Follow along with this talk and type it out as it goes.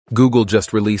Google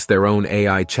just released their own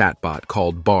AI chatbot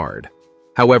called Bard.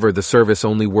 However, the service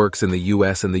only works in the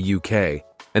US and the UK,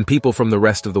 and people from the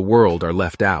rest of the world are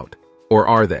left out. Or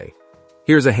are they?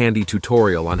 Here's a handy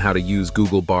tutorial on how to use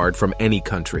Google Bard from any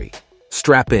country.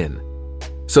 Strap in.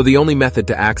 So the only method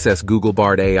to access Google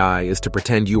Bard AI is to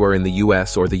pretend you are in the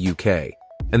US or the UK.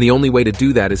 And the only way to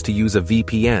do that is to use a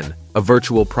VPN, a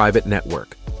virtual private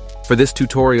network. For this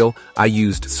tutorial, I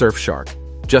used Surfshark,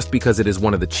 just because it is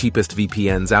one of the cheapest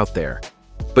VPNs out there.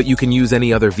 But you can use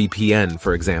any other VPN,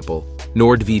 for example.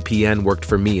 NordVPN worked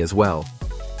for me as well.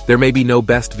 There may be no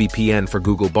best VPN for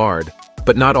Google Bard,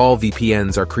 but not all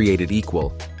VPNs are created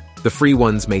equal. The free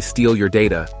ones may steal your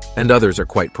data, and others are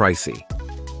quite pricey.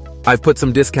 I've put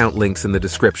some discount links in the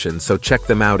description, so check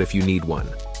them out if you need one.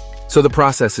 So the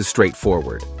process is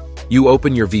straightforward. You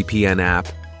open your VPN app,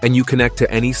 and you connect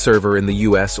to any server in the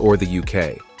US or the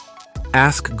UK.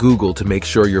 Ask Google to make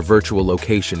sure your virtual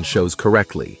location shows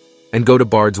correctly, and go to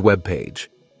Bard's webpage.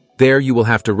 There you will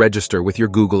have to register with your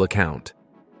Google account.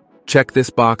 Check this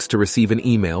box to receive an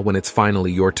email when it's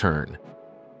finally your turn.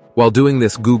 While doing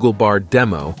this Google Bard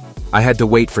demo, I had to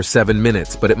wait for 7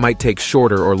 minutes, but it might take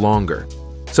shorter or longer.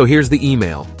 So here's the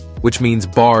email, which means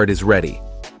Bard is ready.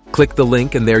 Click the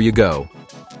link and there you go.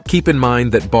 Keep in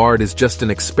mind that Bard is just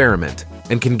an experiment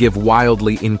and can give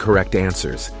wildly incorrect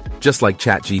answers, just like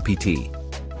ChatGPT.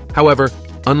 However,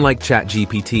 unlike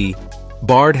ChatGPT,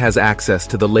 Bard has access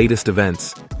to the latest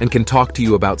events and can talk to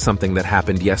you about something that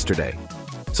happened yesterday.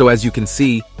 So as you can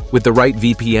see, with the right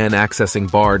VPN,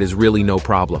 accessing Bard is really no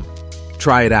problem.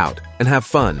 Try it out and have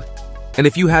fun. And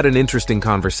if you had an interesting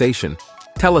conversation,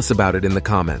 tell us about it in the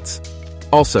comments.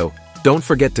 Also, don't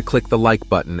forget to click the like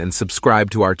button and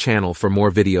subscribe to our channel for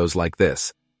more videos like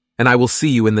this. And I will see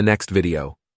you in the next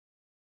video.